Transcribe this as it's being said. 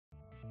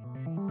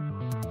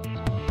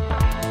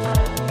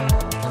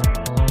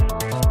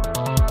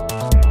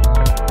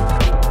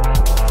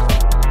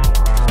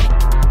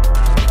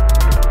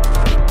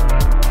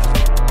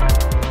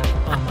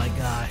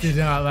Dude,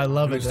 no, I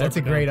love it. That's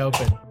a great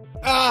open.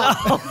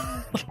 Welcome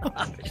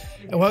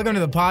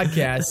to the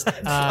podcast.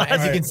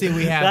 As you can see,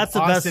 we have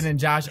Austin and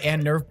Josh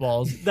and Nerf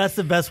balls. That's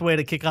the best way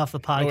to kick off the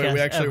podcast. Oh, wait,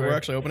 we're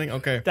actually opening?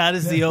 Okay. That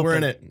is the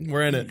open.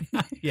 We're in it.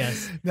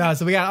 Yes. No,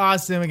 so we got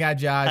Austin, we got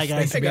Josh. Hi, guys.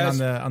 Thanks for Hey, being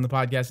guys. on the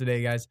podcast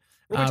today, guys.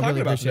 What are we talking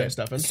really about appreciate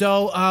today, it. Stefan?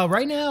 So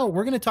right now,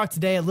 we're going to talk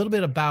today a little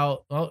bit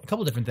about a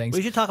couple different things.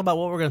 We should talk about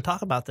what we're going to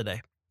talk about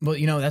today. Well,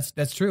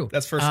 that's true.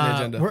 That's first on the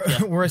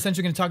agenda. We're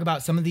essentially going to talk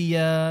about some of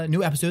the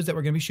new episodes that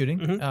we're going to be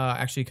shooting,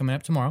 actually coming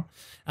up tomorrow.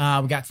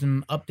 We got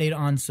some update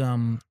on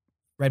some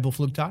Redbull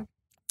Flugtag.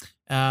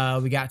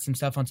 We got some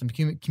stuff on some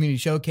community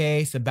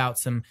showcase about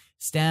some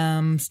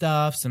STEM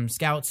stuff, some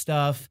scout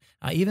stuff,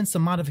 even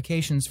some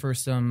modifications for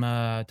some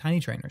tiny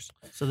trainers.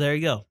 So there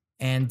you go.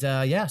 And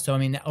so I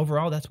mean,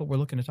 overall, that's what we're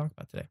looking to talk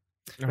about today.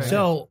 Right.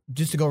 So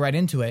just to go right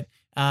into it,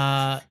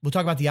 we'll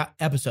talk about the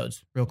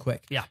episodes real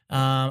quick. Yeah.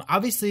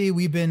 Obviously,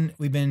 we've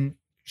been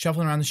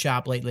shuffling around the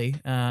shop lately,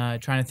 trying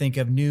to think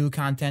of new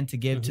content to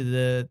give to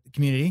the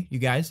community, you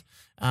guys.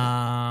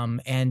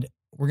 And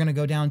we're gonna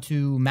go down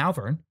to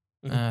Malvern.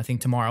 I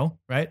think tomorrow,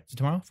 right? Is it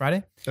tomorrow?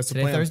 Friday? That's the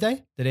Today plan.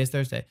 Thursday? Today's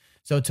Thursday.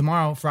 So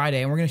tomorrow,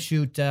 Friday, and we're gonna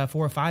shoot 4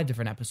 or 5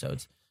 different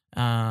episodes.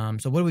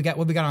 So what do we got?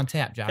 What we got on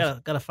tap, Josh?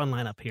 Got a fun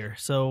lineup here.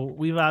 So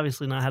we've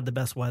obviously not had the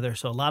best weather.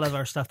 So a lot of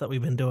our stuff that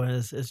we've been doing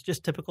is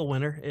just typical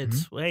winter.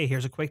 It's hey,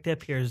 here's a quick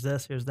tip, here's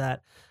this, here's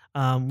that.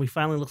 We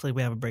finally looks like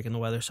we have a break in the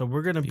weather. So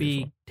we're gonna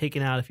be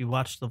taking out, if you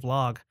watch the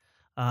vlog,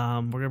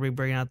 we're gonna be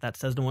bringing out that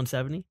Cessna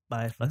 170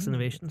 by Flex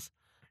Innovations.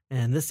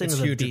 And this thing It's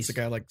is huge. a beast. It's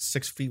a guy like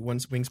 6 feet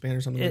wingspan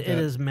or something like that. It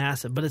is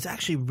massive, but it's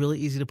actually really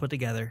easy to put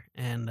together.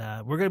 And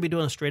we're going to be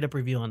doing a straight up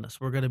review on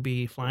this. We're going to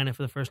be flying it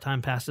for the first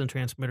time, passing the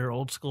transmitter,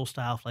 old school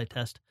style flight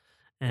test.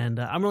 And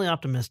I'm really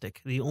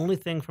optimistic. The only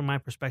thing from my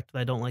perspective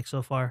I don't like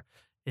so far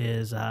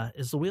is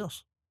the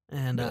wheels.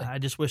 And Really? I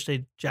just wish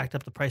they jacked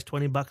up the price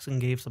 $20 and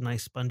gave some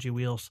nice spongy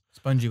wheels.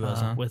 Spongy wheels,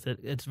 huh? With it.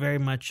 It's very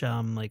much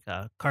like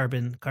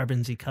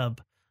carbon Z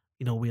Cub,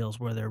 wheels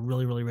where they're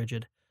really, really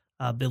rigid.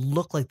 They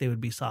look like they would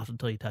be soft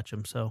until you touch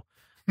them. So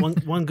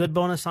one good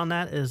bonus on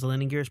that is the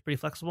landing gear is pretty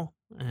flexible,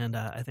 and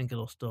I think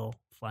it'll still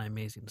fly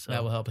amazing. So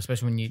That will help,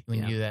 especially when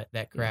you do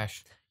that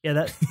crash.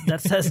 Yeah,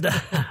 that says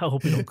I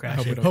hope we don't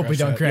crash it. Hope we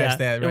don't crash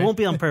that. Right? It won't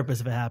be on purpose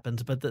if it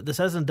happens, but the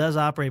Cessna does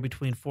operate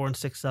between 4 and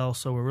 6 cells,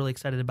 so we're really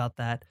excited about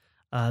that.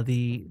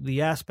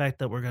 The aspect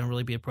that we're going to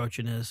really be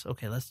approaching is,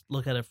 okay, let's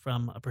look at it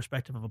from a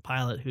perspective of a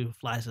pilot who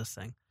flies this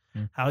thing.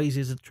 How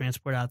easy is it to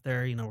transport out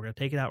there? We're going to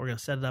take it out, we're going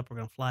to set it up, we're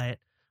going to fly it.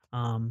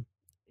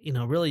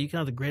 Really, you can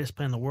have the greatest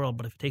plane in the world,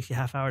 but if it takes you a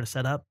half hour to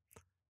set up,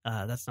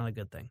 that's not a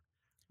good thing.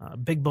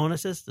 Big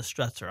bonuses, the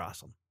struts are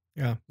awesome.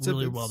 Yeah.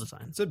 Really well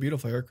designed. It's a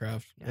beautiful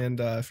aircraft. Yeah. And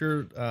if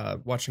you're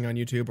watching on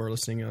YouTube or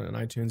listening on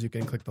iTunes, you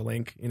can click the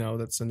link,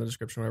 that's in the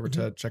description or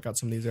whatever to check out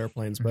some of these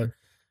airplanes. But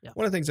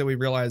one of the things that we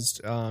realized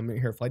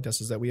here at Flight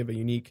Test is that we have a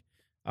unique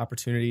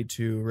opportunity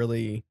to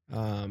really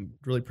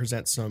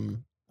present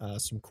some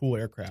cool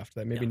aircraft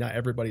that maybe not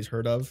everybody's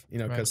heard of,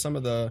 because some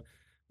of the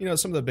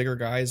bigger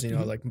guys,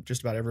 like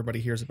just about everybody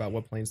hears about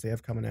what planes they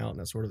have coming out and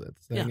that sort of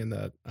thing, and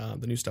the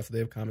new stuff that they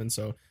have coming.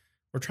 So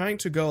we're trying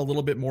to go a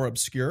little bit more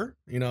obscure,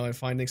 and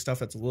finding stuff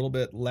that's a little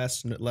bit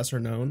lesser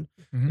known.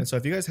 And so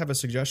if you guys have a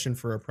suggestion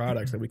for a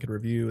product that we could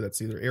review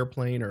that's either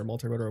airplane or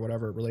multi-rotor or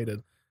whatever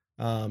related,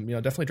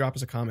 definitely drop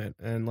us a comment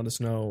and let us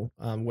know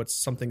what's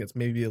something that's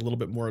maybe a little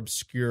bit more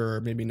obscure,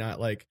 maybe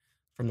not like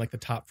from like the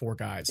top 4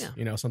 guys,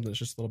 something that's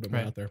just a little bit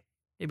more out there.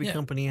 Maybe a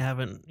company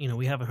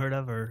we haven't heard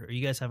of, or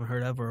you guys haven't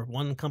heard of, or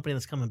one company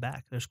that's coming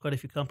back. There's quite a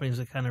few companies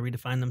that kind of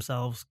redefine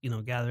themselves,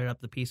 gathered up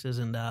the pieces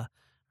and are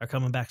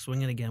coming back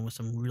swinging again with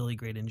some really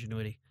great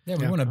ingenuity. Yeah,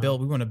 we want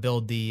to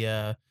build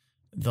the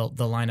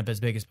lineup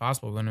as big as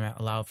possible. We want to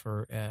allow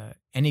for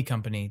any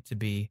company to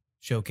be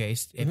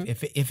showcased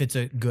if it's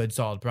a good,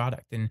 solid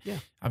product. And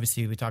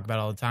obviously, we talk about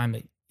it all the time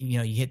that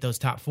you hit those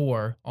top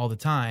 4 all the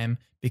time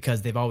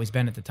because they've always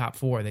been at the top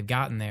 4. They've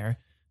gotten there.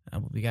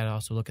 We got to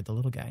also look at the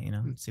little guy,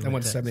 see that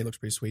 170 looks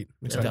pretty sweet.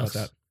 I'm excited about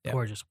that. Yeah.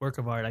 Gorgeous work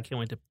of art. I can't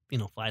wait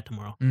to fly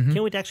tomorrow.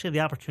 Can't wait to actually have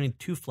the opportunity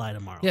to fly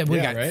tomorrow. Yeah, we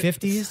got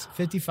 50s,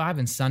 55,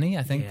 and sunny.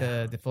 I think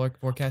the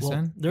forecast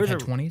then. There's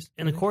 20s.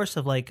 In a course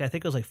of I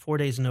think it was 4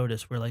 days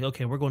notice, we're like,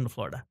 okay, we're going to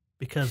Florida.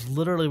 Because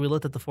literally we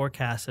looked at the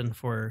forecast and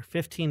for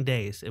 15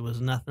 days, it was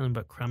nothing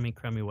but crummy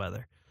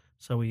weather.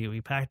 So we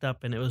packed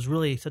up and it was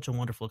really such a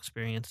wonderful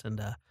experience.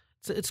 And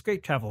it's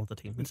great travel with the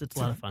team. It's a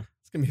lot of fun.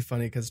 It's going to be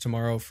funny because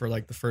tomorrow for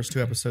the first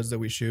 2 episodes that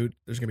we shoot,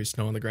 there's going to be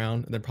snow on the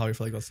ground. And then probably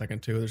for the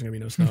second 2, there's going to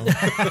be no snow.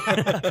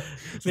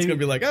 It's going to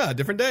be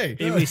different day.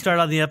 Maybe we start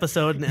on the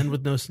episode and end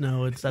with no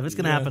snow and stuff. It's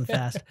going to happen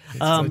fast.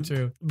 So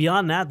true.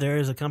 Beyond that, there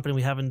is a company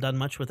we haven't done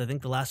much with. I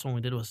think the last one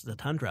we did was the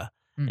Tundra.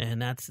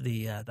 And that's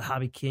the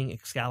Hobby King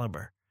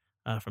Excalibur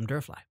from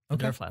Durfly, the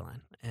Durfly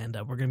line. And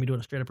we're going to be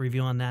doing a straight up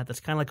review on that. That's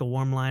kind of like a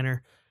warm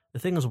liner. The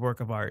thing is a work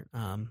of art.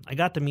 I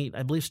got to meet,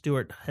 I believe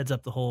Stuart heads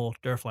up the whole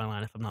Durfly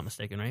line, if I'm not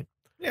mistaken, right?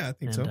 Yeah, I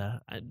think so.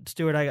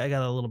 Stuart, I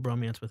got a little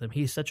bromance with him.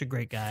 He's such a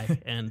great guy,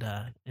 and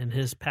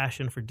his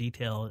passion for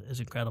detail is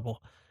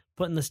incredible.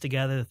 Putting this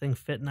together, the thing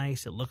fit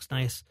nice, it looks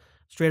nice.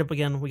 straight up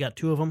again, we got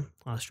 2 of them,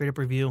 straight up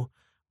review.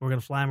 We're going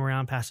to fly them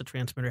around past the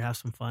transmitter, have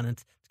some fun.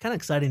 It's kind of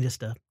exciting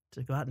just to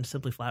go out and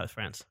simply fly with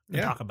friends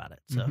and talk about it.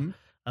 So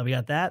we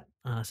got that,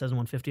 Cessna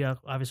 150,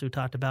 obviously we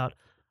talked about,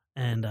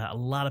 and a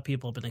lot of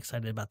people have been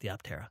excited about the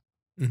Optera.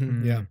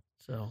 Yeah.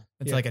 So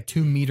it's like a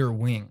 2-meter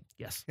wing.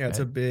 Yes. Yeah, it's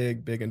a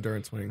big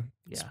endurance wing.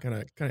 It's kind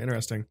of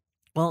interesting.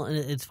 Well, and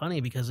it's funny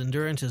because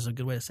endurance is a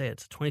good way to say it.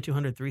 It's a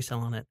 2200 3-cell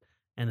on it,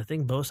 and the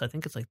thing boasts, I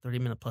think it's like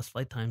 30-minute plus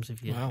flight times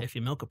if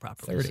you milk it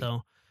properly. 30.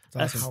 So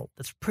That's awesome.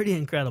 That's pretty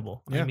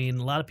incredible. Yeah. I mean,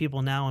 a lot of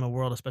people now in a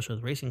world, especially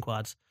with racing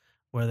quads,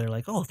 where they're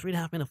like, oh,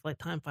 3.5-minute flight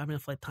time,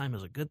 5-minute flight time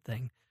is a good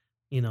thing.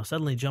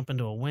 Suddenly jump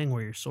into a wing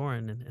where you're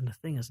soaring, and the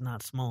thing is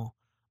not small.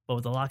 But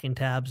with the locking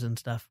tabs and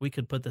stuff, we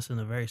could put this in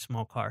a very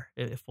small car.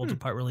 It folds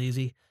apart really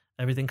easy.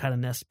 Everything kind of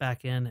nests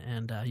back in,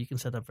 and you can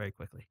set up very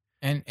quickly.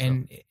 And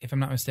if I'm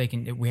not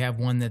mistaken, we have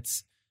one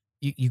that's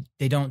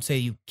they don't say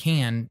you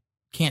can't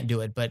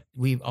do it, but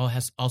we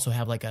also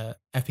have like a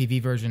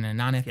FPV version and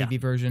a non-FPV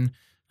version.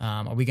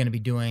 Are we going to be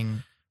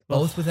doing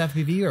both with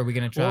FPV, or are we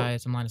going to try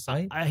some line of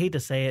sight? I hate to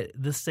say it,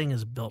 this thing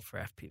is built for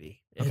FPV.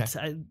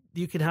 Okay.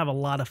 You can have a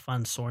lot of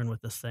fun soaring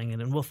with this thing,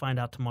 and we'll find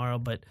out tomorrow.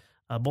 But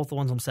both the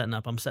ones I'm setting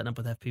up with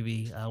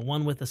FPV.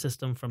 One with the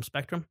system from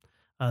Spectrum.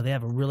 They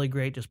have a really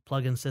great just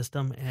plug-in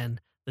system,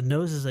 and the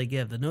noses they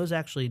give, the nose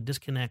actually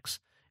disconnects,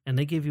 and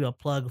they give you a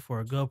plug for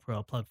a GoPro,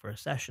 a plug for a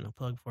Session, a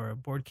plug for a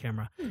board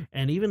camera,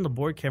 and even the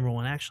board camera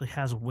one actually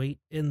has weight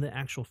in the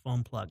actual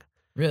foam plug.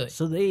 Really?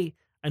 So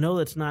I know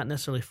that's not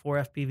necessarily for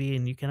FPV,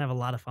 and you can have a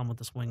lot of fun with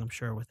this wing, I'm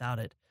sure, without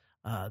it.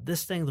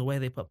 This thing, the way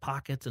they put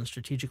pockets and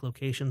strategic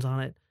locations on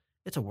it,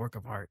 it's a work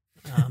of art.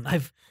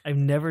 I've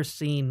never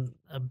seen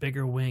a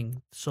bigger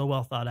wing so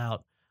well thought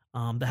out.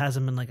 That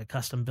hasn't been like a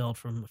custom build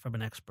from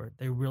an expert.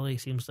 They really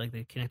seems like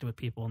they connected with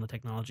people in the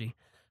technology.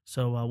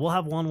 So we'll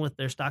have one with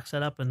their stock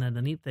setup, and then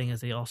the neat thing is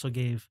they also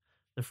gave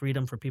the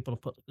freedom for people to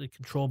put the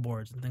control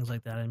boards and things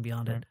like that in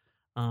beyond it.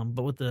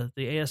 But with the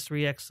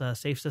AS3X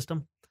safe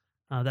system,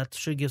 that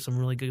should give some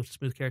really good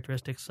smooth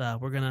characteristics.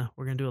 We're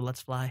gonna do a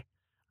Let's Fly.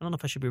 I don't know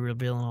if I should be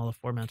revealing all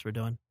the formats we're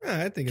doing.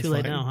 Yeah, I think it's too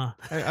late fine. now,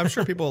 huh? I'm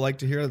sure people like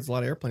to hear there's a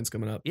lot of airplanes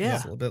coming up. Yeah.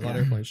 There's a lot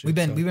of airplanes. We've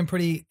been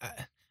pretty.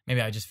 Maybe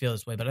I just feel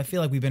this way, but I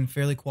feel like we've been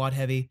fairly quad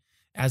heavy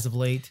as of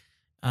late,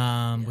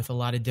 with a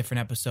lot of different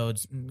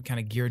episodes kind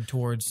of geared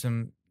towards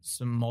some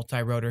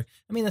multi-rotor.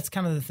 I mean, that's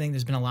kind of the thing.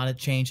 There's been a lot of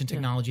change in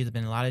technology. There's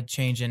been a lot of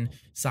change in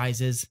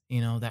sizes,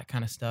 that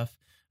kind of stuff,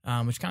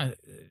 which kind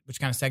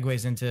of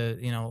segues into,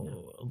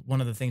 one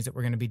of the things that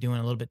we're going to be doing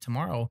a little bit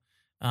tomorrow,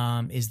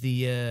 is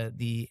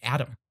the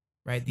Atom,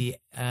 right? The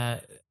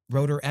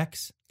Rotor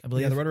X, I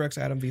believe. Yeah, the Rotor X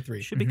Atom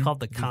V3. Should be called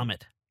the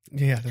Comet.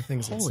 Yeah, the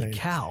thing's Holy insane.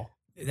 cow.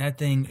 That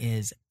thing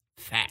is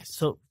fast.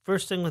 So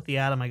first thing with the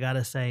Atom, I got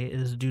to say,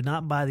 is do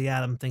not buy the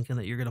Atom thinking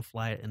that you're going to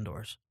fly it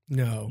indoors.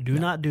 No. Do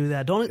not do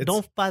that.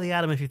 Don't buy the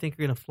Atom if you think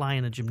you're going to fly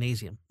in a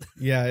gymnasium.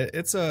 Yeah,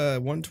 it's a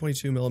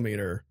 122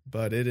 millimeter,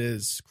 but it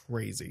is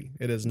crazy.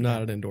 It is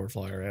not an indoor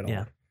flyer at all.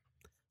 Yeah.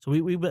 So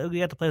we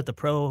got to play with the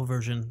Pro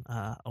version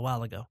a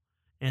while ago.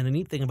 And the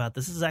neat thing about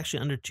this is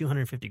actually under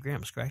 250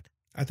 grams, correct?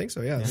 I think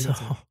so, yeah. So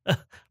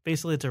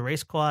basically it's a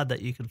race quad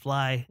that you can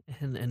fly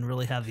and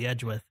really have the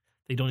edge with.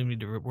 They don't even need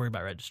to worry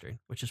about registering,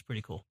 which is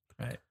pretty cool.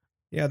 Right.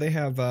 Yeah, they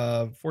have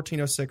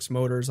 1406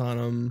 motors on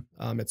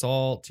them. It's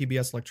all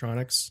TBS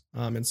electronics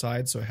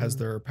inside, so it has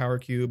their power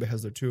cube, it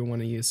has their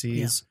 2-in-1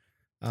 ESCs.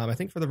 Yeah. I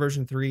think for the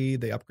version 3,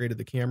 they upgraded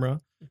the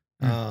camera.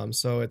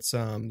 So it's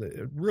a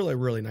really,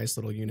 really nice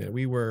little unit.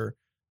 We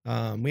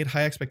had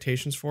high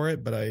expectations for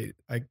it, but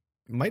I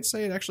might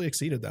say it actually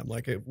exceeded them.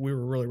 We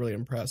were really, really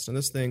impressed. And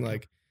this thing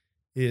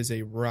is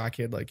a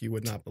rocket like you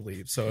would not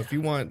believe. So if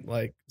you want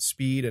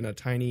speed in a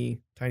tiny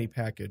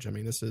package, I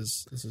mean, this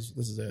is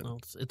it. Well,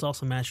 it's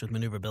also matched with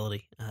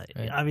maneuverability.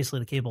 Right. Obviously,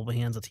 the capable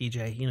hands of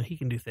TJ, he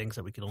can do things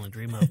that we could only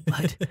dream of.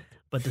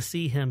 But to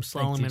see him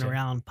slaloming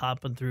around,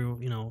 popping through,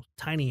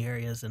 tiny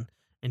areas and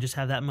just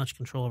have that much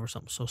control over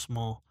something so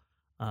small.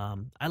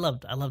 I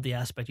love the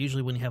aspect.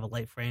 Usually when you have a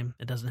light frame,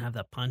 it doesn't have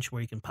that punch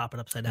where you can pop it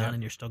upside down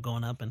and you're still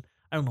going up. And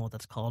I don't know what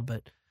that's called,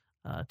 but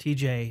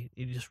TJ,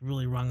 you just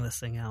really wrung this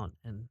thing out,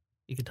 and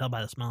you could tell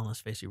by the smile on his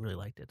face he really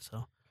liked it.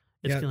 So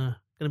it's gonna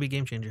be a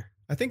game changer.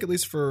 I think at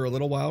least for a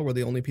little while, we're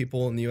the only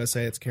people in the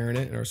USA that's carrying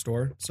it in our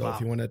store. So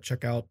if you want to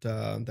check out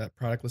that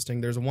product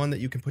listing, there's one that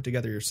you can put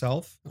together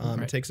yourself.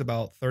 It takes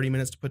about 30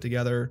 minutes to put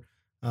together.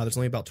 There's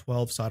only about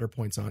 12 solder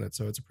points on it,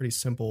 so it's a pretty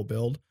simple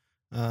build.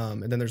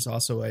 And then there's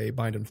also a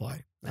bind and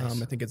fly.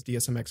 Nice. I think it's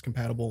DSMX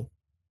compatible.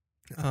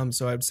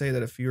 So I'd say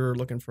that if you're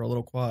looking for a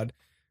little quad,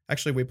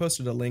 actually we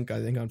posted a link,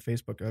 I think, on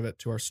Facebook of it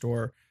to our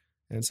store,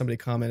 and somebody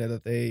commented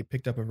that they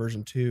picked up a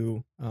version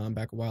 2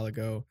 back a while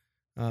ago,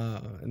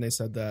 and they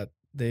said that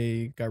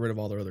they got rid of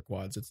all their other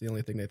quads. It's the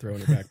only thing they throw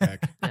in their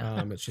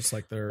backpack. It's just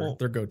like their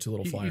go-to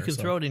little flyer. You can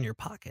throw it in your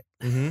pocket.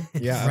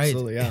 Mm-hmm. Yeah, right.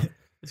 Absolutely, yeah.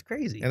 It's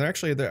crazy. And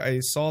actually, I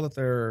saw that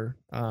their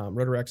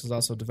Rotor X is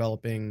also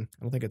developing.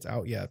 I don't think it's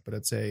out yet, but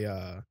it's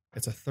a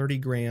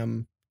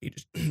 30-gram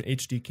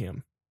HD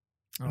cam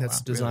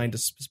that's designed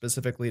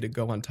specifically to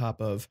go on top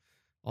of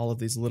all of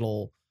these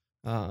little,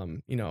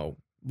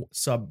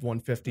 sub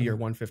 150 or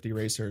 150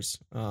 racers.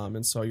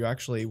 And so you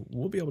actually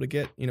will be able to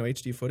get,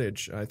 HD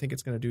footage. I think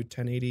it's going to do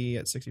 1080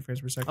 at 60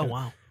 frames per second. Oh,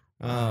 wow.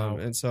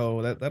 And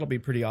so that'll be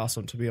pretty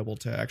awesome to be able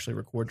to actually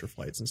record your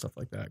flights and stuff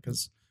like that.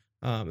 Because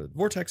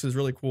Vortex is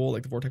really cool,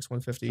 like the Vortex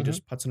 150,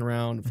 just putzing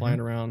around, flying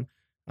around.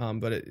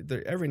 But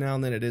every now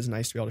and then it is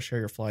nice to be able to share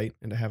your flight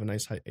and to have a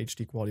nice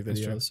HD quality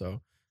video.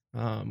 So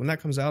when that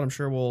comes out, I'm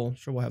sure we'll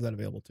have that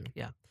available too.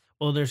 Yeah.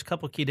 Well, there's a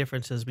couple key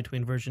differences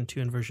between version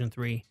 2 and version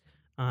 3.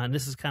 And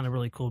this is kind of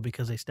really cool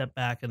because they step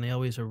back and they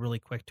always are really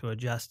quick to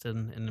adjust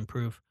and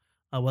improve.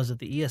 Was it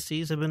the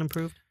ESCs have been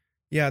improved?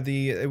 Yeah,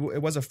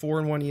 it was a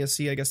 4-in-1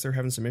 ESC. I guess they're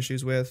having some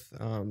issues with,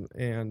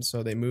 and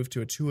so they moved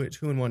to a 2-in-1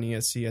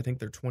 ESC. I think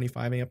they're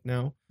 25 amp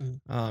now,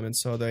 and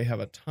so they have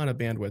a ton of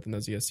bandwidth in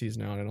those ESCs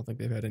now. And I don't think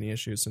they've had any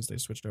issues since they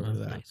switched over to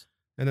that. Nice.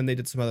 And then they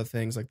did some other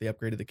things, like they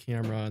upgraded the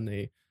camera and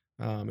they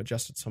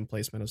adjusted some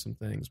placement of some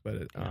things.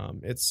 But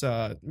it's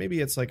maybe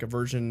it's like a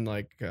version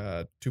like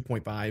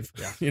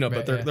 2.5,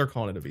 but they're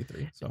calling it a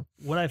V3. So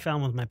what I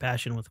found with my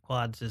passion with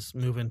quads is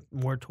moving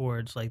more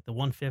towards like the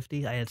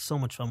 150. I had so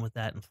much fun with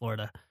that in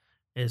Florida.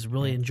 Is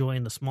really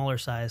enjoying the smaller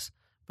size,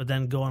 but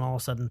then going all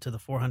of a sudden to the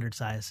 400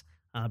 size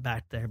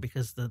back there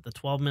because the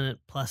 12-minute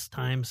plus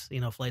times,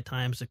 flight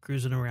times, the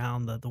cruising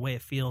around, the way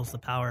it feels, the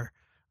power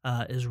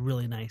is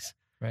really nice.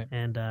 Right.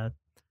 And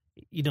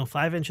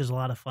 5 inches is a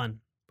lot of fun,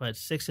 but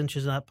 6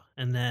 inches up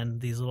and then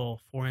these little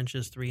 4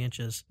 inches, 3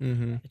 inches,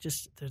 it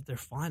just they're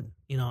fun.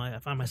 I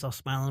find myself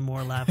smiling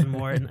more, laughing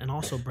more, and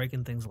also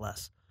breaking things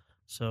less.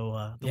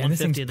 So the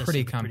 150 this thing's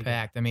pretty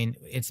compact. I mean,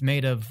 it's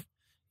made of.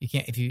 You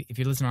can't if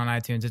you listen on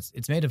iTunes.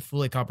 It's made of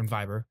fully carbon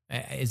fiber.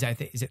 Is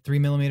it 3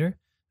 millimeter?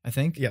 I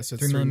think yes,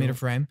 it's 3 millimeter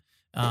frame.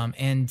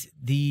 And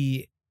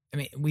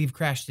we've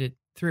crashed it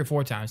 3 or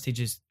 4 times. He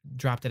just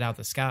dropped it out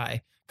the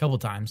sky a couple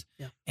times.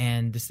 Yeah.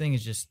 And this thing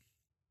is just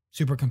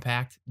super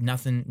compact.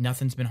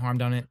 Nothing's been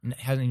harmed on it. It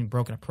hasn't even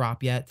broken a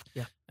prop yet.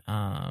 Yeah.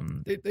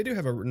 They do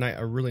have a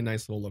really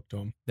nice little look to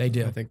them. They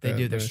do. I think they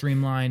do. They're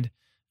streamlined.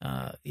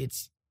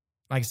 It's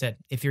like I said,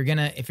 if you're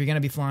gonna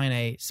be flying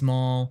a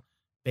small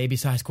baby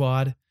size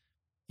quad,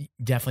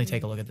 definitely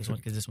take a look at this one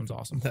because this one's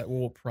awesome. That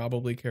will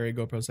probably carry a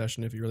GoPro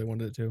session if you really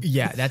wanted it to.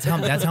 Yeah, that's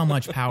how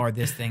much power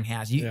this thing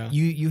has.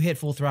 You hit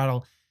full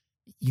throttle,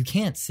 you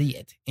can't see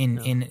it in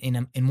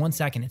 1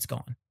 second. It's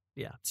gone.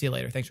 Yeah. See you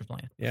later. Thanks for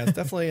playing. Yeah, it's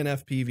definitely an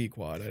FPV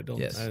quad. I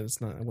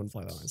wouldn't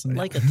fly that on site.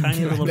 Like a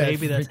tiny little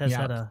baby that has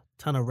had a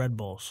ton of Red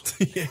Bulls.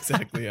 Yeah,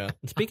 exactly. Yeah.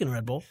 Speaking of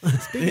Red Bull,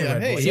 see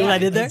what I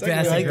did there?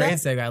 That's a great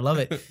segue. I love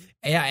it.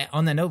 Yeah.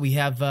 On that note, we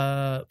have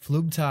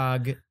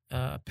Flugtag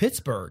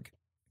Pittsburgh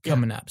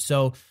coming up.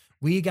 So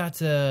we got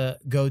to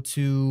go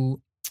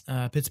to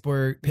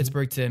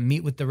Pittsburgh to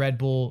meet with the Red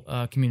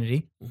Bull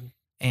community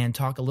and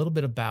talk a little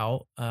bit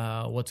about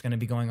what's going to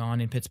be going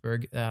on in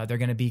Pittsburgh. They're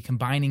going to be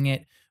combining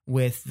it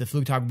with the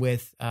Flugtag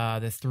with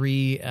the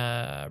Three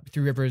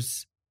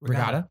Rivers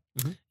Regatta.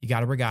 You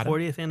got a regatta.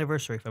 40th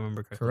anniversary, if I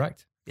remember correctly.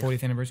 Correct.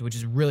 40th anniversary, which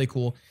is really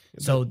cool.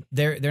 So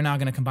they're now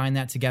going to combine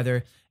that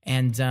together,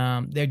 and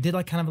they did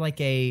like kind of like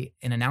an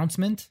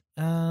announcement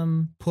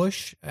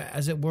push,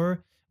 as it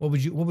were. What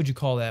would you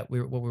call that?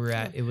 What we were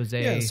at? It was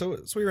So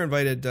we were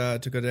invited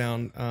to go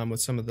down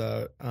with some of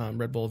the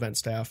Red Bull event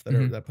staff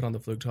that put on the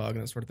Flugtag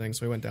and that sort of thing.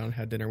 So we went down and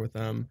had dinner with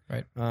them.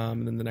 Right.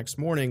 And then the next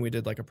morning we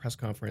did like a press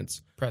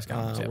conference.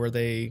 Where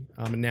they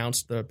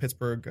announced the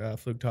Pittsburgh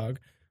Flugtag.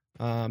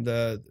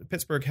 The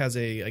Pittsburgh has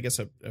I guess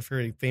a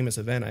very famous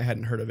event. I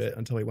hadn't heard of it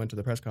until we went to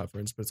the press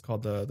conference, but it's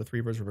called the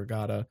Three Rivers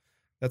Regatta.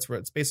 That's where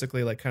it's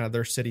basically like kind of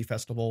their city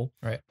festival.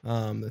 Right.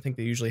 I think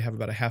they usually have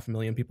about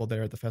 500,000 people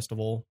there at the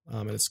festival.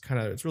 And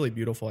it's really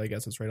beautiful. I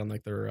guess it's right on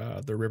like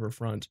their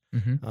riverfront,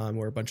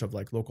 where a bunch of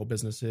like local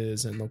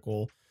businesses and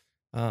local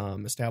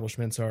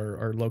establishments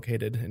are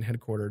located and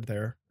headquartered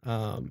there.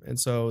 And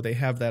so they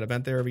have that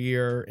event there every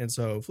year. And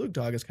so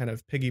Flugtag is kind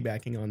of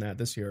piggybacking on that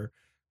this year.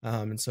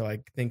 And so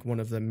I think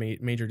one of the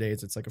major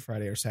days, it's like a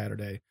Friday or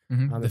Saturday. The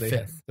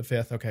 5th. The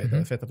 5th. Okay. The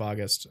 5th of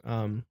August.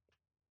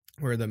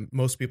 Where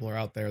most people are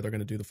out there, they're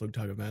going to do the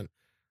Flugtag event.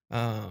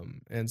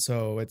 And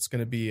so it's going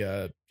to be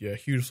a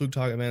huge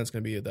Flugtag event. It's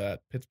going to be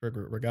that Pittsburgh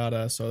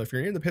Regatta. So if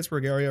you're in the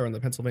Pittsburgh area or in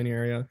the Pennsylvania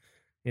area,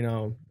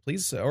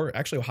 please, or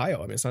actually Ohio.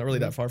 I mean, it's not really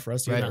that far for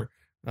us either.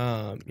 2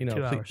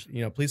 hours.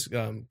 Please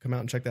come out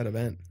and check that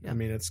event. Yeah. I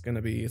mean, it's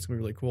gonna be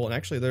really cool. And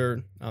actually,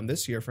 they're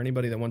this year for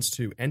anybody that wants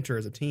to enter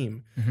as a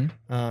team.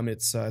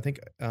 It's I think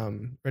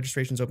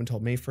registration's open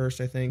until May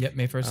 1st. I think. Yep,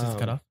 May 1st is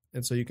cut off.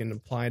 And so you can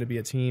apply to be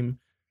a team.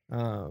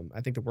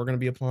 I think that we're going to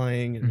be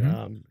applying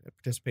and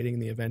participating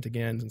in the event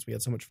again since we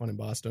had so much fun in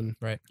Boston.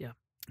 Right. Yeah.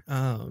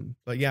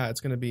 But yeah,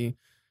 it's going to be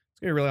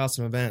a really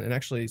awesome event. And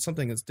actually,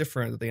 something that's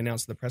different that they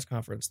announced at the press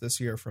conference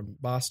this year from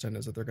Boston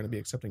is that they're going to be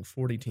accepting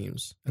 40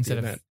 teams instead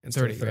of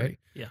 30, right?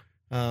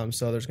 Yeah.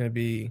 So there's going to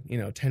be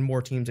 10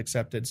 more teams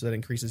accepted, so that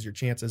increases your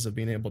chances of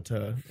being able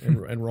to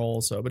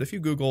enroll. So, but if you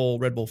Google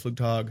Red Bull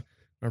Flugtag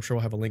I'm sure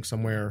we'll have a link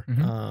somewhere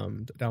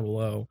down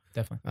below.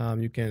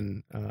 Definitely. You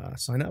can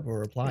sign up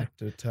or apply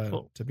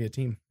to be a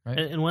team. Right.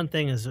 And one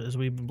thing is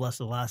we've been blessed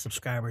with a lot of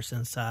subscribers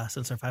since our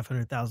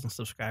 500,000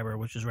 subscriber,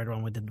 which is right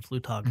around when we did the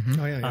Flugtag.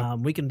 Oh, yeah.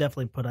 We can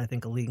definitely put, I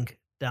think, a link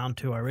down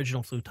to our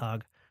original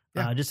Flugtag.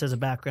 Just as a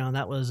background,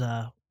 that was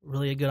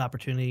really a good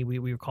opportunity. We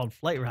were called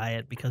Flight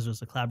Riot because it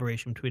was a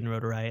collaboration between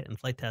Rotor Riot and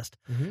Flight Test.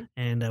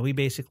 And we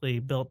basically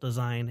built,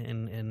 design,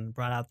 and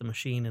brought out the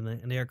machine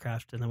and the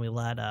aircraft. And then we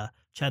let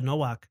Chad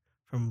Nowak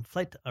from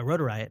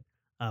Rotor Riot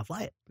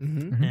fly it.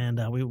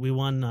 And we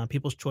won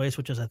People's Choice,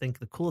 which is, I think,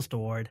 the coolest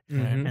award.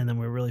 And then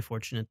we're really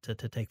fortunate to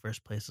take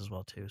first place as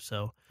well, too.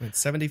 So it's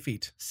 70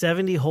 feet.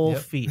 70 whole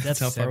feet. That's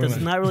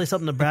not really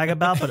something to brag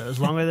about, but as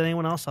longer than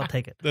anyone else, I'll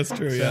take it. That's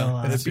true,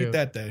 and it beat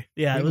that day.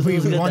 Yeah, we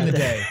won the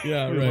day.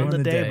 Yeah, we won the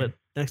day, but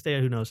next day,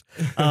 who knows?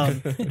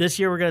 This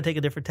year, we're going to take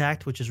a different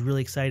tact, which is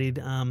really exciting.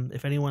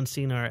 If anyone's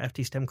seen our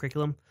FT STEM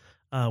curriculum,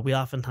 we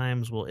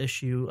oftentimes will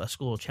issue a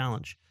school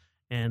challenge.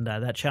 And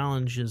that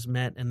challenge is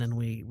met, and then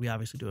we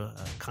obviously do a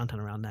content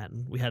around that.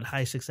 And we had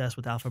high success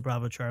with Alpha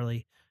Bravo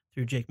Charlie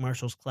through Jake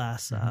Marshall's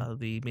class,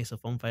 the Mesa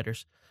Foam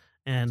Fighters.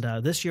 And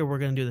this year we're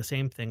going to do the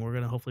same thing. We're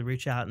going to hopefully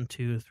reach out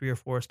into 3 or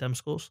 4 STEM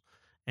schools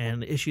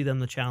and issue them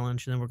the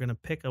challenge. And then we're going to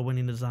pick a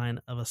winning design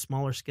of a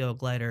smaller scale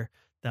glider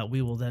that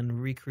we will then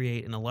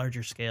recreate in a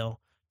larger scale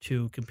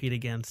to compete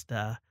against,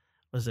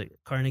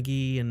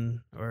 Carnegie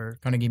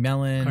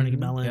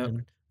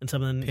Mellon, and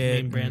some of the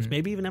name brands,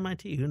 maybe even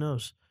MIT. Who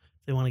knows?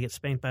 They want to get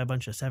spanked by a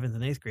bunch of 7th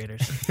and 8th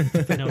graders.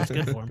 They know it's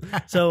good for them.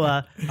 So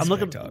I'm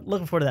looking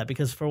forward to that,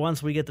 because for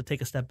once we get to take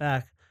a step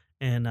back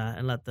and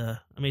let the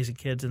amazing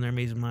kids and their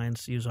amazing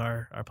minds use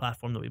our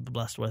platform that we've been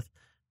blessed with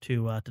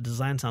to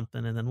design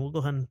something, and then we'll go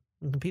ahead and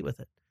compete with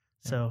it.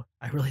 So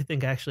I really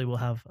think actually we'll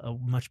have a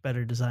much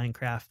better design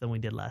craft than we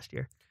did last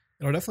year.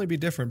 It'll definitely be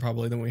different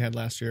probably than we had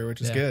last year,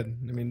 which is good.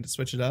 I mean,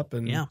 switch it up,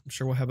 and I'm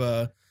sure we'll have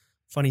a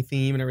funny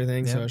theme and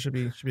everything, so it should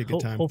be a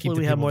good time. Hopefully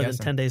we have more than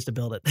 10 days to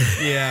build it.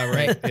 Yeah,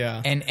 right.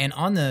 Yeah. And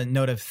on the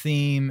note of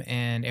theme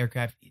and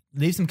aircraft,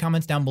 leave some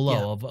comments down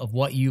below of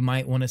what you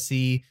might want to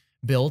see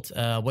built,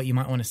 what you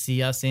might want to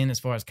see us in as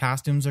far as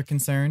costumes are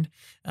concerned.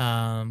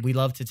 We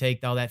love to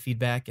take all that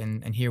feedback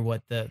and hear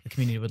what the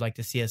community would like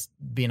to see us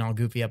being all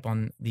goofy up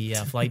on the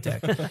flight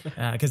deck,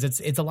 because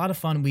it's a lot of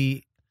fun.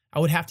 I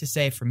would have to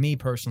say, for me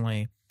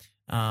personally,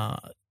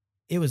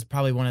 it was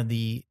probably one of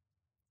the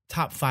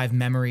top 5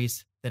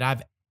 memories that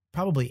I've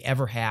probably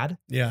ever had.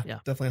 Yeah,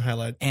 definitely a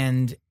highlight.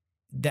 And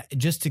that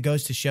just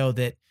goes to show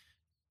that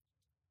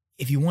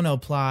if you want to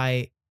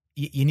apply,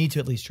 you need to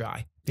at least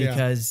try,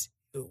 because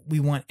we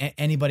want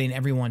anybody and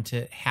everyone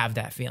to have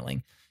that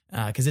feeling,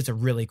 because it's a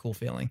really cool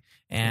feeling.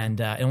 And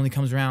it only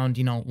comes around,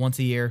 once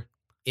a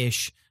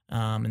year-ish,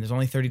 and there's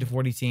only 30 to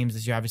 40 teams.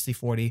 This year, obviously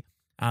 40.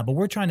 But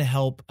we're trying to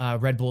help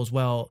Red Bull as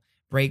well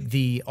break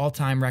the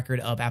all-time record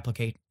of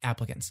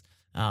applicants.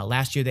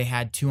 Last year, they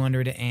had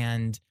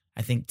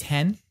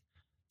 210.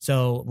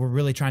 So we're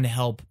really trying to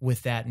help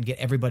with that and get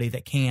everybody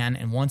that can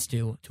and wants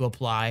to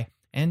apply,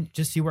 and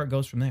just see where it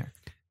goes from there.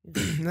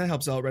 And that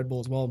helps out Red Bull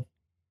as well,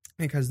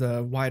 because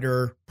the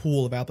wider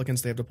pool of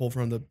applicants they have to pull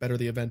from, the better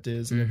the event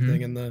is and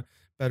everything, and the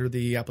better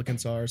the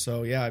applicants are.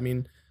 So yeah, I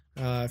mean,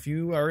 if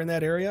you are in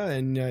that area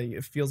and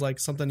it feels like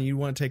something you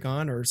want to take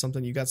on, or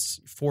something, you got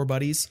 4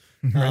 buddies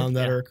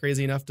that are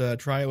crazy enough to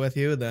try it with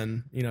you,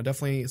 then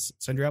definitely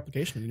send your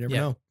application. You never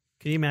know.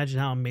 Can you imagine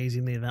how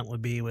amazing the event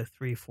would be with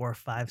 3, 4,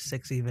 5,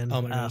 6 even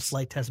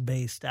flight test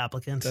based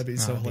applicants? That'd be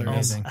so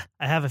hilarious.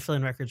 I have a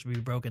feeling records would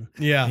be broken.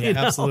 Yeah,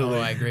 absolutely.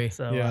 I agree.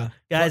 So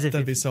guys,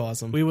 that'd be so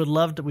awesome. We would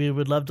love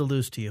to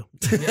lose to you.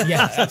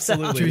 Yeah,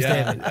 absolutely. True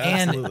statement.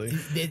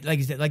 And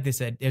like they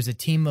said, there's a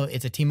team.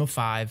 It's a team of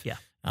 5. Yeah.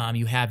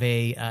 You have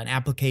an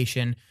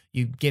application.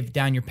 You give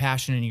down your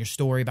passion and your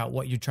story about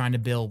what you're trying to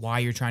build, why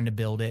you're trying to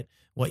build it,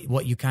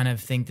 what you kind of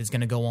think is going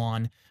to go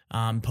on.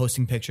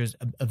 Posting pictures,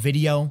 a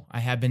video. I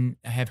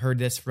have heard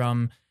this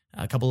from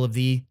a couple of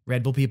the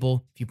Red Bull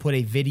people. If you put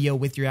a video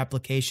with your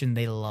application,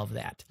 they love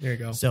that. There you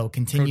go. So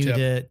continue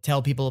to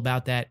tell people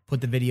about that.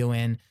 Put the video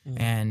in,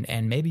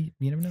 and maybe,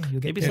 you never know,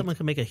 you'll get maybe someone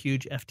can make a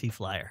huge FT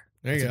flyer.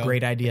 There you go. It's a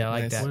great idea.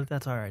 I like that. What if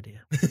that's our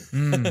idea?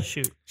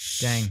 Shoot.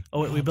 Dang.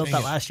 Oh, wait, we built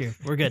that last year.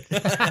 We're good.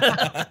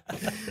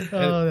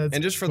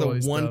 And just for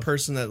the one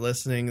person that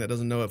listening that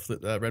doesn't know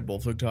what Red Bull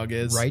Flugtag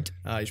is, right?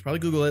 You should probably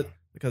Google it,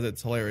 because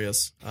it's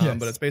hilarious.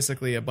 But it's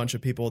basically a bunch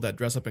of people that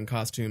dress up in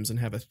costumes and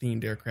have a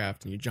themed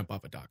aircraft, and you jump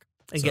off a dock.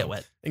 And get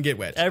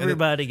wet.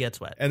 Everybody gets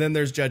wet. And then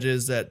there's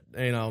judges that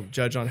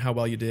judge on how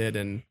well you did,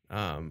 and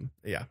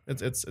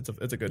it's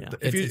a good. Yeah.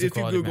 If you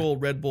Google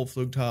Red Bull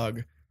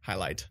Flugtag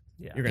highlight,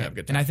 you're gonna have a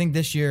good time. And I think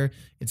this year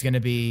it's gonna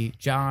be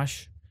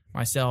Josh,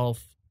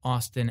 myself,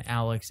 Austin,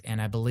 Alex,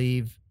 and I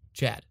believe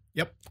Chad.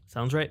 Yep,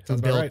 sounds right.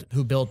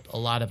 Who built a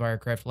lot of our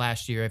aircraft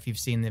last year. If you've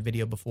seen the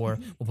video before,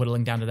 we'll put a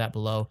link down to that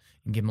below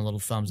and give him a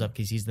little thumbs up,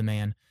 because he's the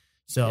man.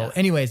 So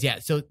anyways,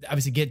 so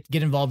obviously get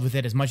involved with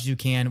it as much as you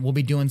can. We'll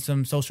be doing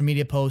some social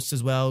media posts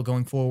as well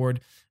going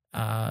forward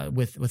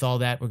with all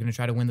that. We're going to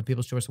try to win the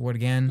People's Choice Award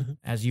again,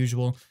 as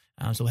usual.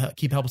 So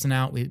keep helping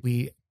out.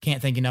 We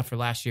can't thank you enough for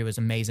last year. It was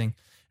amazing.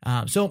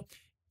 So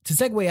to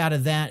segue out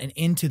of that and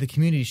into the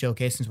community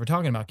showcase, since we're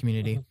talking about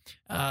community,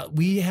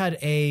 we had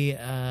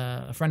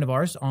a friend of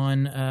ours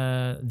on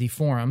the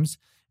forums.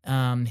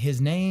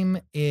 His name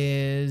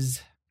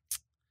is,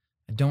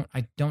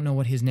 I don't know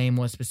what his name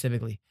was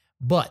specifically,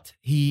 but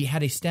he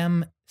had a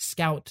STEM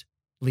scout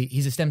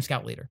he's a STEM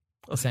scout leader,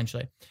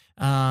 essentially.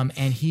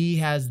 And he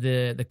has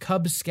the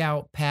Cub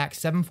Scout Pack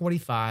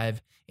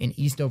 745 in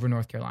Eastover,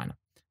 North Carolina.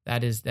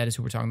 That is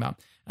who we're talking about.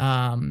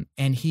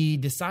 And he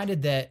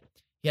decided that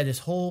he had this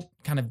whole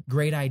kind of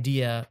great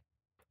idea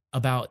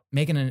about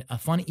making a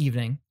fun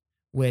evening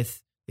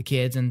with the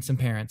kids and some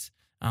parents,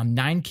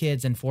 9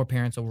 kids and 4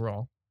 parents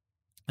overall.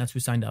 That's who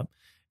signed up.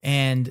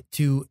 And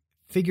to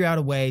figure out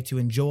a way to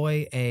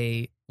enjoy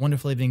a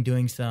wonderful evening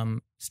doing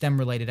some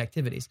STEM-related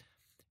activities.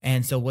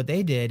 And so what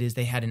they did is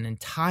they had an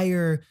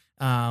entire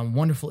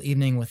wonderful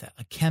evening with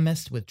a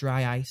chemist with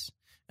dry ice.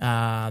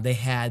 They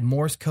had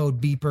Morse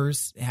code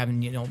beepers,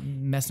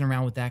 messing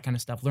around with that kind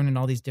of stuff, learning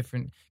all these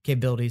different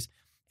capabilities.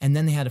 And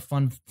then they had a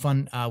fun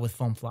with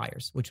foam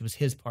flyers, which was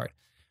his part.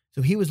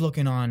 So he was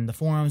looking on the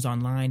forums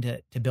online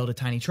to build a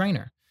tiny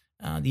trainer.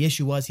 The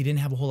issue was he didn't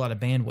have a whole lot of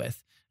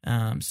bandwidth.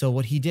 So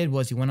what he did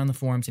was he went on the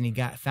forums and he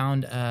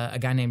found a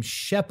guy named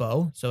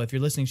Sheppo. So if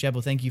you're listening,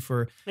 Sheppo, thank you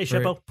for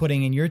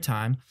putting in your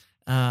time.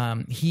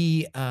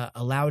 He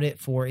allowed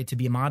for it to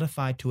be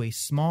modified to a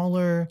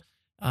smaller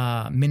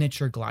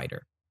miniature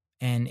glider.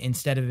 And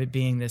instead of it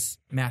being this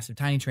massive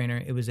tiny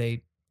trainer, it was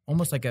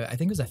almost like I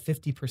think it was a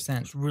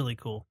 50%. It's really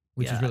cool.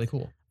 Which is really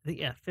cool. I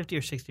think, 50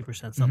 or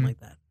 60%, something like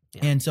that.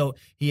 Yeah. And so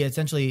he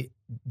essentially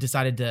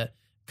decided to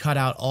cut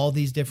out all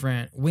these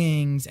different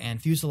wings and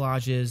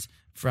fuselages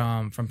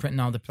from printing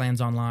all the plans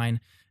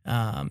online.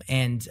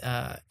 And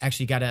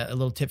actually got a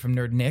little tip from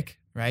Nerd Nick,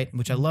 right?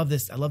 Which I love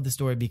this. I love the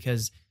story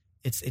because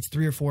it's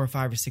 3 or 4 or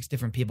 5 or 6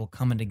 different people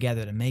coming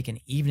together to make an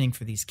evening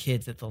for these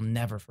kids that they'll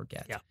never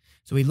forget. Yeah.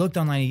 So he looked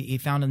online. He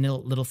found a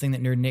little thing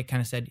that Nerd Nick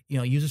kind of said,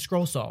 use a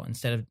scroll saw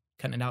instead of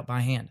cutting it out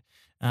by hand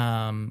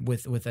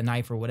with a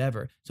knife or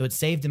whatever. So it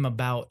saved him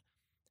about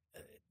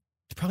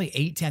probably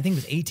 18. I think it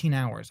was 18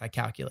 hours. I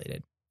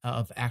calculated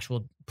of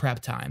actual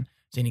prep time.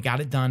 So he got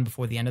it done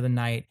before the end of the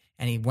night,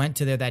 and he went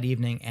to there that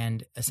evening,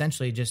 and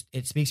essentially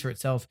it speaks for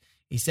itself.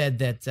 He said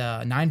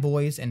that 9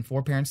 boys and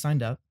 4 parents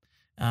signed up,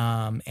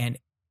 and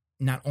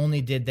not only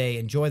did they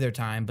enjoy their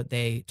time, but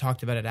they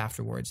talked about it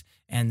afterwards,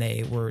 and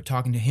they were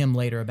talking to him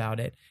later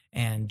about it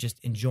and just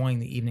enjoying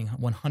the evening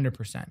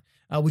 100%,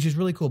 which is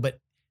really cool. But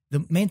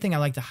the main thing I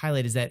like to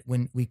highlight is that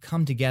when we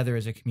come together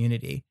as a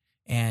community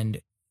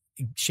and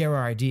share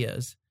our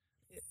ideas,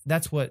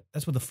 that's what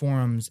the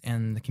forums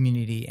and the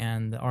community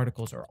and the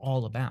articles are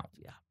all about.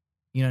 Yeah.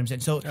 You know what I'm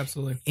saying? So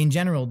absolutely. In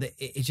general,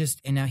 it's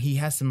just, and now he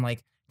has some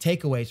like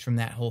takeaways from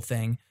that whole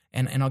thing.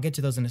 And I'll get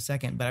to those in a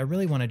second, but I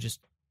really want to just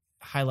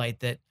highlight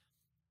that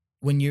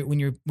when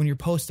you're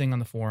posting on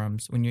the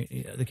forums, when you're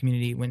the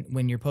community,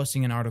 when you're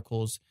posting in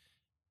articles,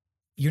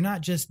 you're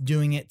not just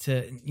doing it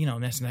to,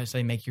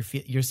 necessarily make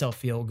yourself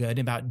feel good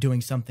about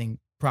doing something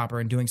proper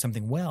and doing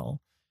something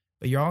well,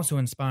 but you're also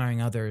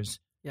inspiring others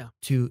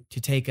to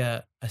take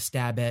a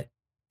stab at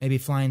maybe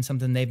flying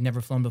something they've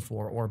never flown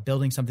before, or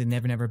building something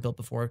they've never built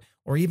before,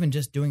 or even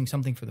just doing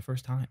something for the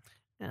first time.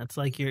 Yeah, it's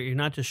like you're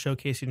not just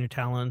showcasing your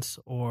talents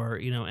or,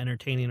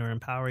 entertaining or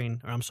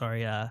empowering, or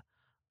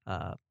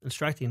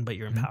instructing, but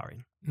you're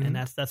empowering. Mm-hmm.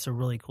 And that's a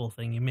really cool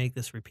thing. You make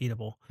this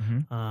repeatable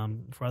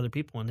for other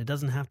people. And it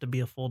doesn't have to be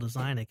a full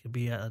design. It could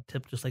be a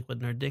tip just like what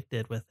Nerd Dick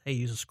did with, hey,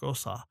 use a scroll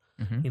saw.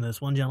 Mm-hmm. This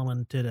one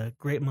gentleman did a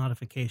great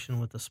modification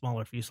with a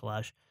smaller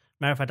fuselage.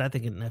 Matter of fact, I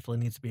think it definitely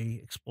needs to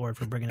be explored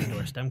for bringing it into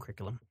our STEM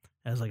curriculum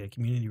as like a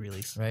community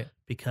release. Right.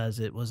 Because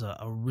it was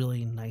a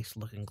really nice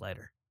looking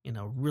glider.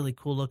 Really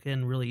cool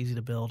looking, really easy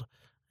to build.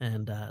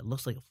 And it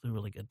looks like it flew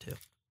really good too.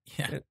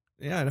 Yeah.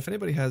 Yeah, and if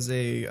anybody has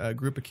a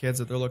group of kids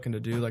that they're looking to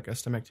do like a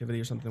STEM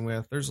activity or something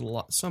with, there's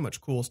so much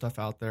cool stuff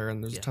out there,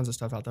 and there's tons of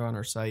stuff out there on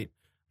our site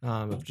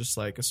of just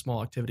like a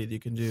small activity that you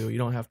can do. You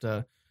don't have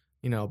to,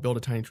 build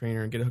a tiny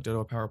trainer and get hooked to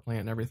a power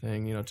plant and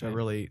everything, to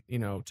really,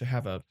 to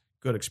have a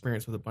good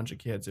experience with a bunch of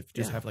kids. If you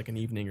just have like an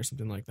evening or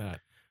something like that.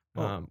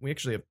 We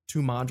actually have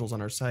 2 modules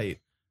on our site.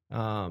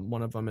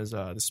 One of them is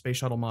the space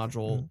shuttle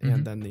module,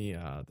 and then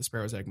the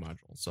Sparrow's Egg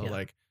module.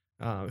 So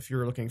if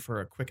you're looking for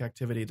a quick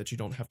activity that you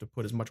don't have to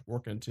put as much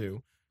work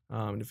into,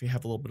 and if you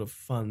have a little bit of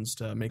funds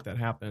to make that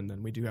happen,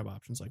 then we do have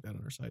options like that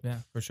on our site. Yeah,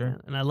 for sure.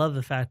 And I love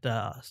the fact,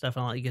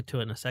 Stefan, I'll let you get to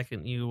it in a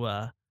second. You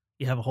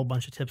have a whole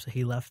bunch of tips that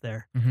he left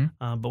there.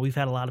 Mm-hmm. But we've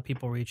had a lot of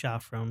people reach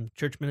out from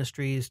church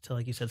ministries to,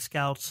 like you said,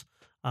 scouts,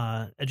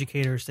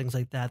 educators, things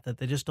like that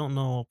they just don't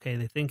know. Okay,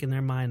 they think in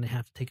their mind they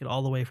have to take it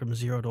all the way from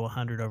 0 to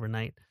 100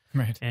 overnight.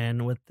 Right.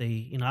 And what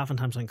they,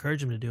 oftentimes I encourage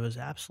them to do is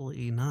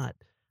absolutely not.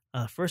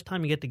 First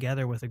time you get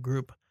together with a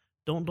group,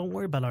 don't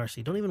worry about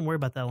RC. Don't even worry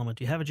about the element.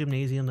 You have a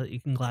gymnasium that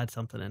you can glide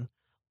something in.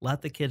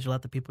 Let the kids,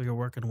 let the people you're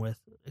working with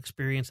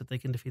experience that they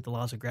can defeat the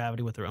laws of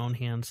gravity with their own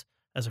hands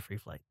as a free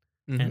flight.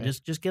 and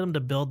just get them to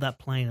build that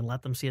plane and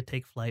let them see it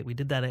take flight. We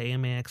did that at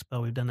AMA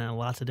Expo. We've done that in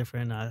lots of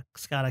different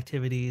Scout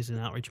activities and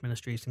outreach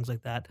ministries, things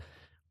like that.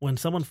 When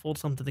someone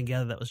folds something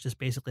together that was just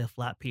basically a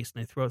flat piece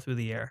and they throw it through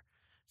the air,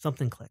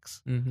 something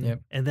clicks.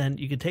 Yep. And then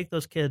you could take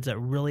those kids that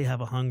really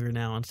have a hunger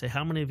now and say,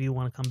 how many of you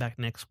want to come back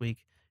next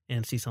week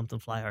and see something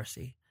fly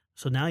RC?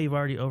 So now you've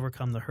already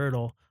overcome the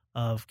hurdle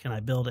of, can I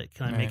build it?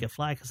 Can I make it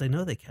fly? Because they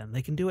know they can.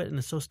 They can do it, and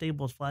it's so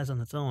stable it flies on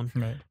its own.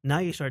 Right. Now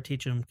you start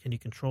teaching them, can you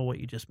control what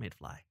you just made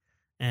fly?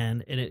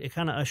 And it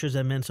kind of ushers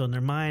them in. So in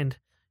their mind,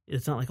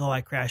 it's not like, oh,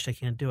 I crashed, I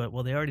can't do it.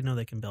 Well, they already know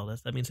they can build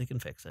it. That means they can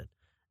fix it.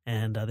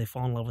 And they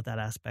fall in love with that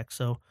aspect.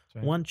 So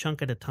one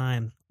chunk at a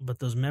time, but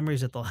those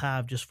memories that they'll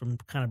have just from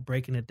kind of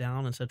breaking it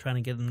down instead of trying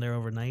to get them there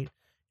overnight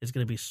is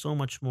going to be so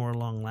much more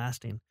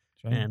long-lasting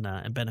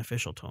and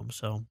beneficial to them.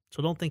 So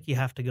don't think you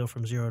have to go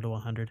from 0 to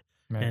 100.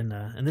 Right.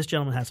 And this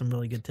gentleman has some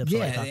really good tips. Yeah,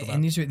 that I talk about.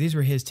 And these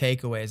were his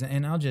takeaways,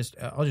 and I'll just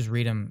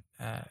read them.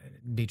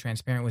 Be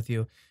transparent with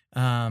you.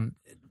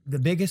 The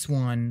biggest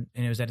one,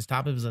 and it was at the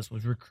top of his list,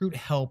 was recruit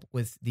help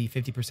with the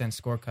 50%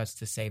 score cuts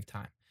to save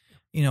time.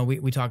 You know,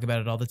 we talk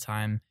about it all the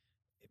time.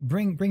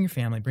 Bring your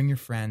family, bring your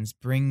friends,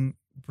 bring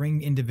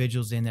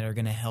individuals in that are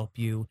going to help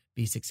you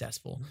be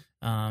successful.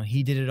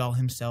 He did it all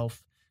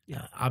himself.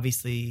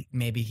 Obviously,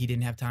 maybe he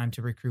didn't have time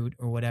to recruit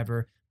or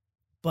whatever.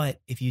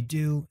 But if you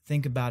do,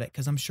 think about it,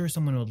 because I'm sure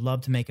someone would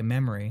love to make a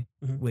memory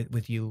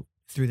with you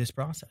through this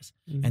process,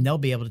 and they'll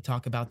be able to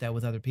talk about that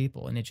with other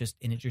people, and it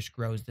just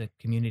grows the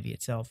community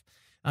itself.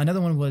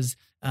 Another one was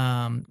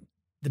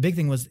the big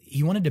thing was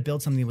he wanted to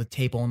build something with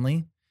tape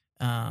only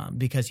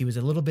because he was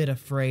a little bit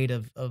afraid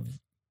of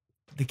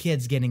the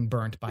kids getting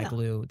burnt by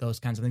glue,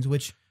 those kinds of things,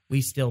 which we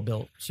still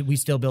build. We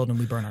still build and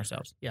we burn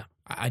ourselves. Yeah,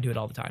 I do it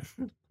all the time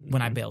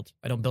when I build.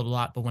 I don't build a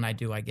lot, but when I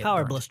do, I get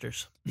power burnt.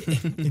 Blisters.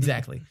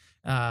 Exactly.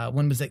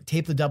 One was like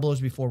tape the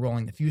doublers before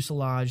rolling the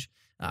fuselage.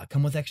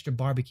 Come with extra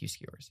barbecue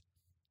skewers.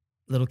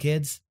 Little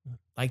kids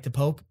like to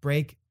poke,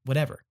 break,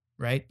 whatever,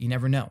 right? You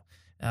never know.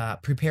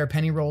 Prepare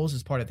penny rolls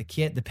as part of the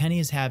kit. The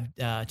pennies have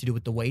to do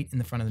with the weight in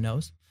the front of the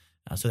nose.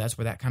 So that's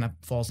where that kind of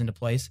falls into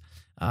place.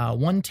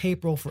 One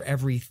tape roll for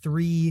every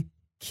 3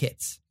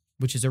 kits,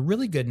 which is a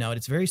really good note.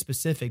 It's very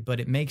specific, but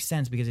it makes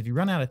sense because if you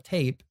run out of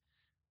tape,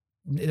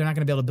 they're not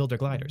going to be able to build their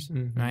gliders,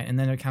 right? And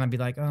then they'll kind of be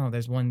like, oh,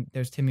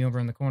 there's Timmy over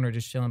in the corner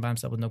just chilling by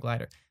himself with no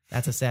glider.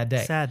 That's a sad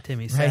day. Sad,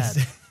 Timmy, right?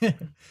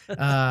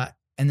 sad.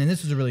 And then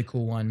this was a really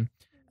cool one.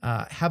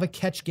 Have a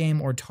catch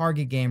game or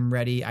target game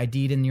ready,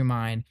 ID'd in your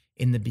mind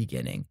in the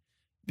beginning.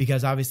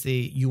 Because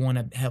obviously you want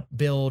to help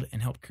build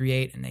and help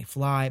create and they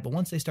fly. But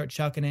once they start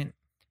chucking it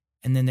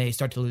and then they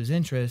start to lose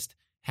interest,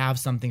 have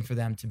something for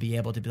them to be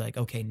able to be like,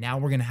 okay, now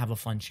we're going to have a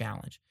fun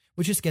challenge,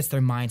 which just gets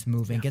their minds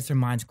moving, gets their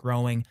minds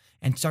growing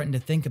and starting to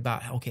think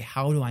about, okay,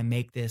 how do I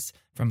make this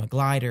from a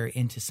glider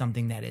into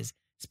something that is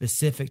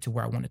specific to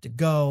where I want it to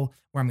go,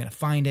 where I'm going to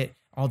find it,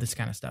 all this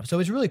kind of stuff. So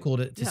it's really cool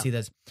to see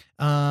this.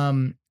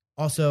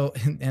 Also,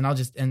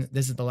 and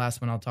this is the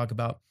last one I'll talk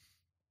about.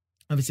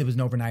 Obviously, it was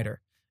an overnighter.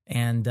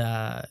 And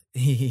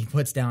he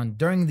puts down,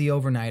 during the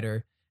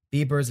overnighter,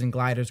 beepers and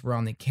gliders were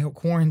on the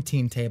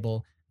quarantine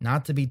table,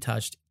 not to be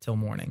touched till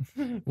morning.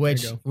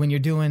 Which, when you're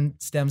doing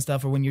STEM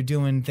stuff or when you're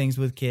doing things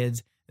with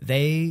kids,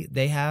 they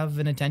have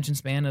an attention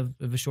span of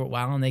a short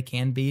while, and they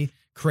can be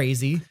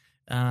crazy.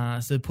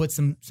 So put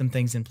some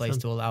things in place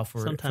to allow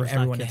for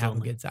everyone to have a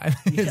good time.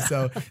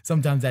 So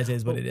sometimes that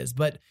is what it is.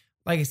 But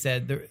like I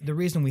said, the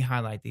reason we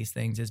highlight these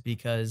things is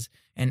because,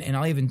 and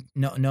I'll even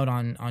note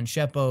on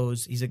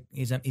Sheppo's,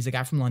 he's a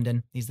guy from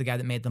London. He's the guy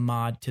that made the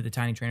mod to the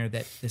tiny trainer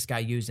that this guy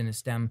used in his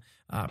STEM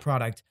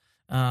product.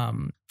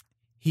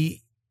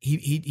 He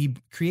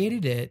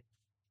created it,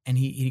 and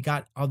he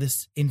got all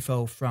this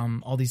info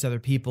from all these other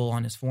people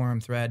on his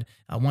forum thread.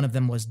 One of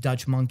them was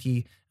Dutch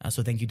Monkey.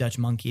 So thank you, Dutch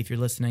Monkey, if you're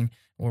listening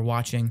or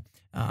watching.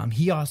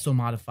 He also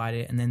modified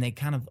it, and then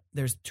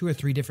there's 2 or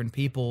 3 different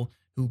people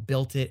who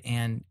built it,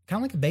 and kind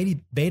of like a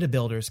beta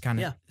builders kind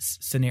of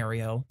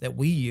scenario that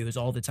we use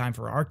all the time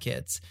for our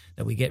kits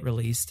that we get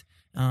released.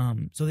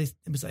 So it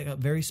was like a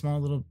very small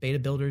little beta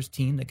builders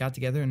team that got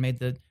together and made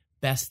the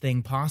best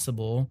thing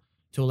possible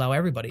to allow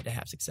everybody to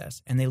have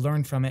success. And they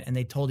learned from it, and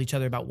they told each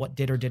other about what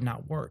did or did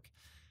not work.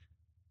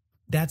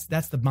 That's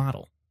the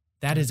model.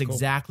 That's is cool.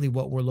 Exactly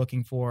what we're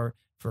looking for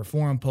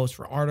forum posts,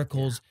 for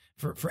articles,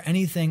 for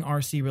anything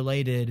RC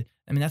related.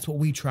 I mean, that's what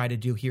we try to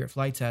do here at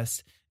Flight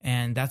Test.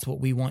 And that's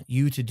what we want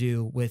you to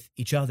do with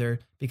each other,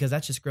 because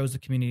that just grows the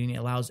community and it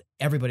allows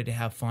everybody to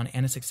have fun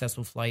and a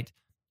successful flight,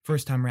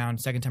 first time around,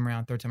 second time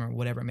around, third time around,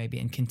 whatever it may be,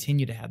 and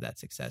continue to have that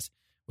success,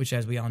 which,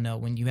 as we all know,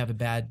 when you have a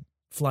bad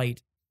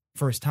flight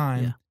first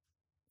time,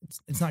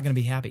 it's not going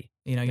to be happy.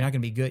 You know, you're not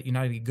going to be good. You're not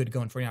going to be good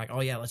going forward. You're like,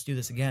 oh yeah, let's do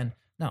this again.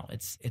 No,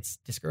 it's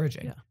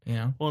discouraging. Yeah. You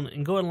know? Well,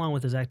 and going along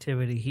with his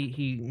activity,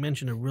 he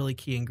mentioned a really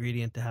key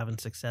ingredient to having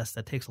success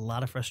that takes a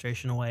lot of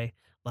frustration away,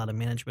 a lot of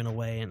management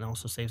away, and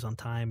also saves on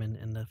time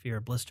and the fear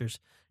of blisters.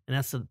 And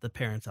that's the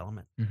parents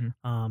element.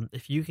 Mm-hmm.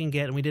 If you can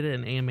get, and we did it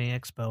in AMA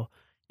Expo,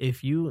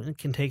 if you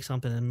can take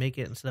something and make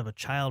it, instead of a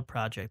child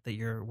project that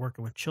you're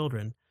working with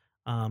children,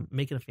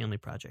 make it a family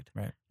project.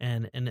 Right.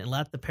 And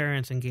let the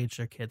parents engage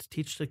their kids.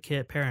 Teach the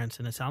parents,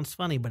 and it sounds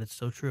funny, but it's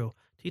so true.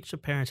 Teach the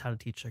parents how to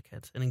teach their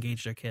kids and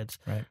engage their kids.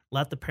 Right.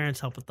 Let the parents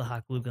help with the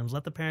hot glue guns.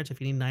 Let the parents,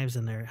 if you need knives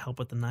in there, help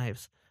with the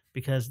knives.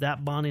 Because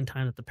that bonding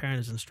time that the parent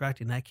is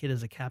instructing, that kid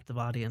is a captive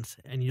audience,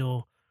 and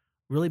you'll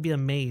really be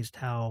amazed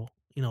how,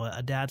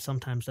 a dad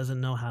sometimes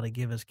doesn't know how to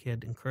give his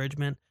kid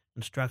encouragement,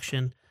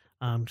 instruction.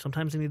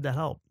 Sometimes they need that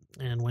help.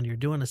 And when you're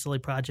doing a silly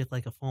project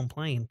like a foam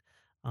plane,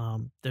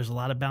 there's a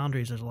lot of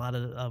boundaries. There's a lot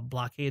of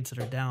blockades that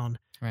are down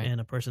in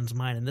a person's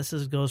mind. And this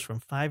goes from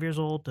 5 years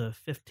old to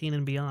 15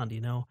 and beyond.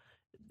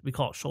 We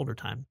call it shoulder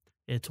time.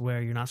 It's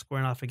where you're not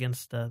squaring off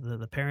against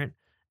the parent,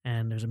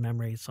 and there's a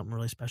memory, something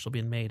really special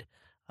being made.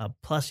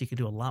 Plus, you can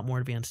do a lot more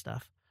advanced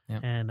stuff.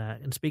 Yep.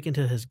 And speaking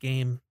to his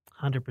game,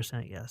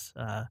 100% yes.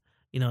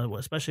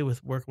 Especially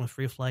with working with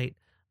free flight,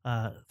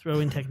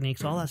 throwing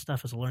techniques, all that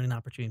stuff is a learning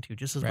opportunity too,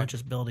 just as much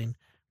as building.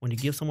 When you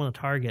give someone a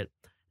target,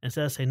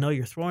 instead of saying, no,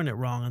 you're throwing it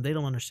wrong, and they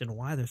don't understand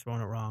why they're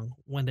throwing it wrong,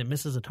 when it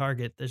misses a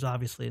target, there's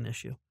obviously an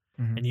issue.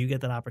 Mm-hmm. And you get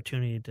that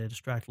opportunity to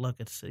distract. Look,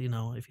 it's, if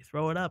you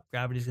throw it up,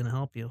 gravity's going to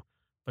help you.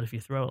 But if you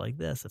throw it like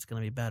this, it's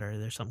going to be better.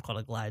 There's something called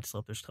a glide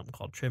slope. There's something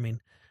called trimming.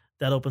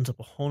 That opens up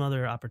a whole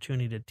other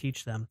opportunity to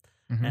teach them.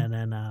 Mm-hmm. And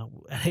then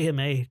at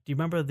AMA, do you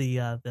remember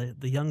the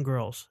young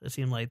girls? It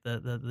seemed like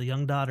the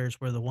young daughters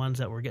were the ones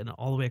that were getting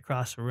all the way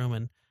across the room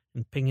and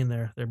pinging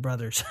their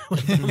brothers.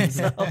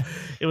 So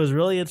it was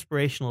really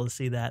inspirational to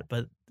see that.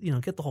 But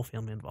get the whole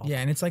family involved. Yeah,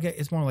 and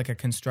it's more like a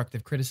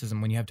constructive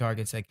criticism when you have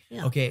targets. Like,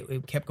 okay,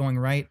 it kept going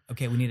right.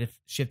 Okay, we need to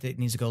shift it. It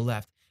needs to go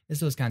left. It's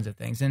those kinds of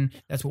things, and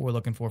that's what we're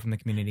looking for from the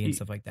community and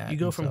stuff like that. You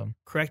go from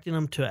correcting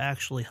them to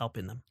actually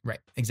helping them. Right,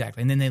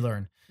 exactly, and then they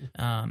learn.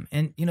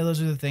 And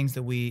those are the things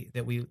that we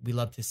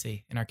love to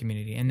see in our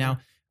community. And now,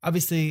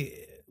 obviously,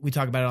 we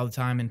talk about it all the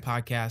time in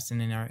podcasts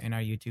and in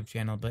our YouTube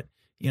channel. But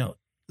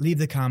leave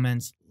the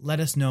comments. Let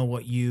us know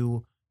what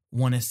you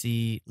want to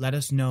see. Let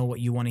us know what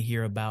you want to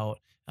hear about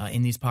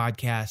in these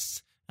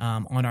podcasts,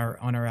 on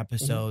our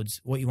episodes.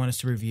 Mm-hmm. What you want us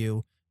to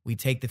review. We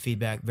take the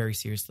feedback very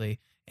seriously.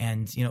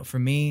 And, for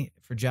me,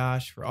 for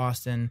Josh, for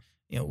Austin,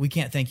 we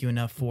can't thank you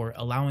enough for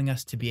allowing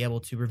us to be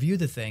able to review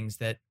the things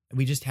that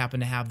we just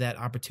happen to have that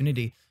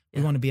opportunity.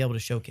 We want to be able to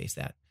showcase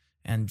that.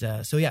 And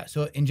so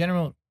in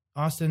general,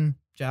 Austin,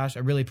 Josh, I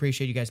really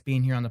appreciate you guys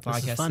being here on the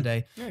podcast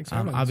today. Yeah,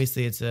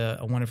 obviously, it's a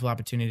wonderful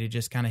opportunity to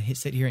just kind of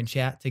sit here and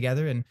chat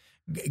together and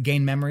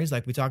gain memories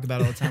like we talk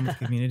about all the time with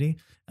the community.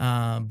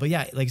 But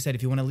yeah, like I said,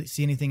 if you want to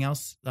see anything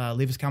else,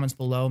 leave us comments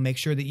below. Make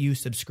sure that you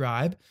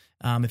subscribe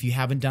if you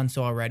haven't done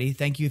so already.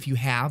 Thank you if you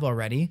have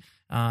already.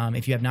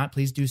 If you have not,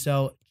 please do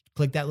so.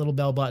 Click that little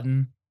bell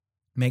button.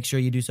 Make sure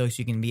you do so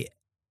you can be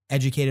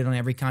educated on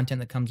every content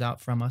that comes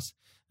out from us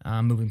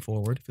moving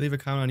forward. If you leave a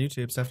comment on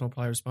YouTube, Stefan will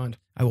probably respond.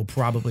 I will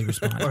probably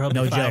respond. Or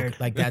no joke.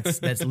 Like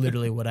that's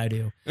literally what I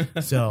do.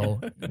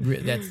 So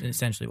that's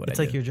essentially what it's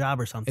I do. It's like your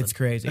job or something. It's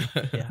crazy.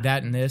 Yeah.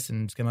 That and this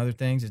and some other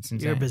things. It's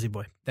insane. You're a busy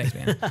boy. Thanks,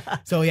 man.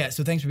 So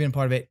thanks for being a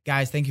part of it.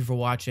 Guys, thank you for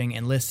watching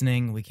and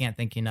listening. We can't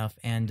thank you enough.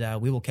 And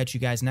we will catch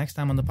you guys next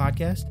time on the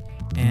podcast.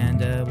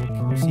 And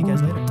we'll see you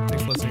guys later.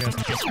 Thanks for listening,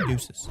 guys.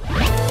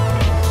 Deuces.